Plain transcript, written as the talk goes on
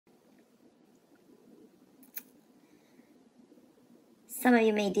Some of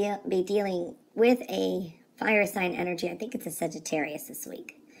you may be dealing with a fire sign energy. I think it's a Sagittarius this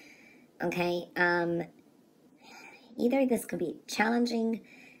week. Okay. Either this could be challenging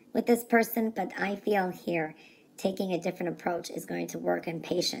with this person, but I feel here taking a different approach is going to work in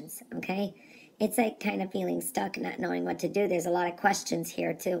patience. Okay. It's like kind of feeling stuck, not knowing what to do. There's a lot of questions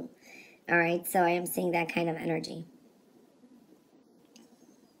here too. All right. So I am seeing that kind of energy.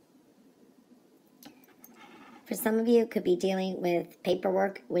 For some of you, it could be dealing with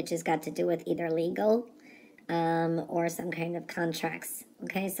paperwork, which has got to do with either legal or some kind of contracts.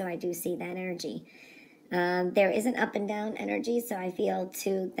 Okay, so I do see that energy. There is an up and down energy, so I feel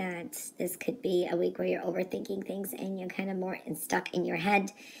too that this could be a week where you're overthinking things and you're kind of more stuck in your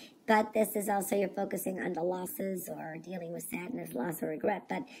head. But this is also you're focusing on the losses or dealing with sadness, loss, or regret.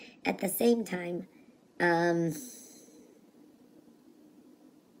 But at the same time,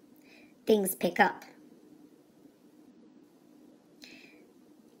 things pick up.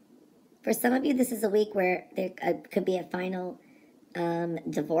 For some of you, this is a week where there could be a final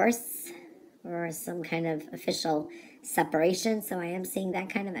divorce or some kind of official separation. So I am seeing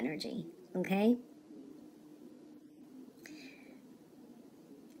that kind of energy, okay?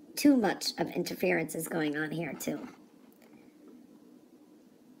 Too much of interference is going on here too.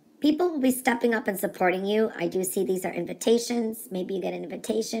 People will be stepping up and supporting you. I do see these are invitations. Maybe you get an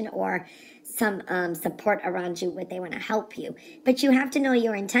invitation or some support around you where they want to help you. But you have to know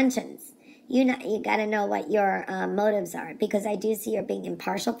your intentions. You got to know what your motives are, because I do see you're being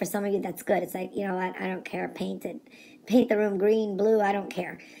impartial. For some of you, that's good. It's like, you know what, I don't care. Paint the room green, blue, I don't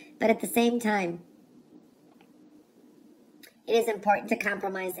care. But at the same time, it is important to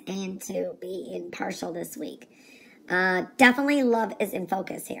compromise and to be impartial this week. Definitely love is in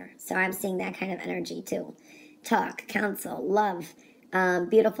focus here. So I'm seeing that kind of energy too. Talk, counsel, love,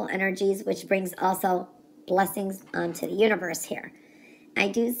 beautiful energies, which brings also blessings onto the universe here. I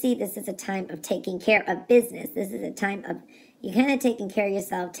do see this is a time of taking care of business. This is a time of you kind of taking care of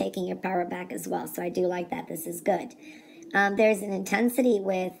yourself, taking your power back as well. So I do like that. This is good. There's an intensity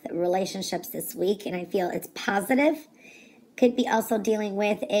with relationships this week, and I feel it's positive. Could be also dealing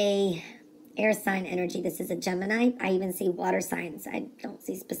with a air sign energy. This is a Gemini. I even see water signs. I don't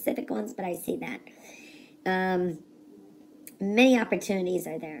see specific ones, but I see that. Many opportunities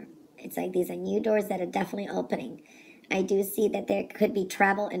are there. It's like these are new doors that are definitely opening. I do see that there could be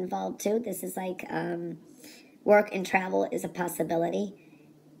travel involved too. This is like work and travel is a possibility.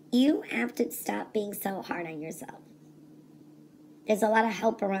 You have to stop being so hard on yourself. There's a lot of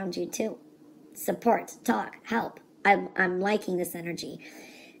help around you too. Support, talk, help. I'm liking this energy.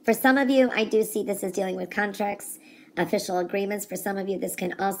 For some of you, I do see this as dealing with contracts, official agreements. For some of you, this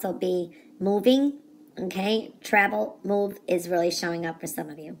can also be moving, okay? Travel, move is really showing up for some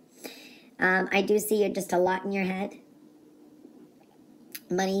of you. I do see you're just a lot in your head.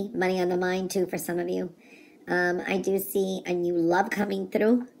 Money on the mind too for some of you. I do see a new love coming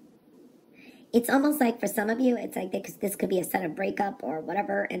through. It's almost like for some of you, it's like this could be a sudden breakup or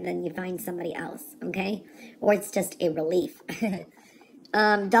whatever, and then you find somebody else, okay? Or it's just a relief.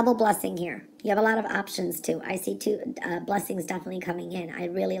 Double blessing here. You have a lot of options too. I see two blessings definitely coming in. I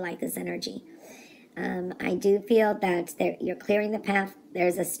really like this energy. I do feel that you're clearing the path.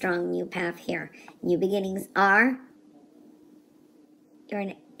 There's a strong new path here. New beginnings you're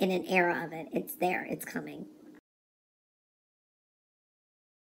in an era of it. It's there. It's coming.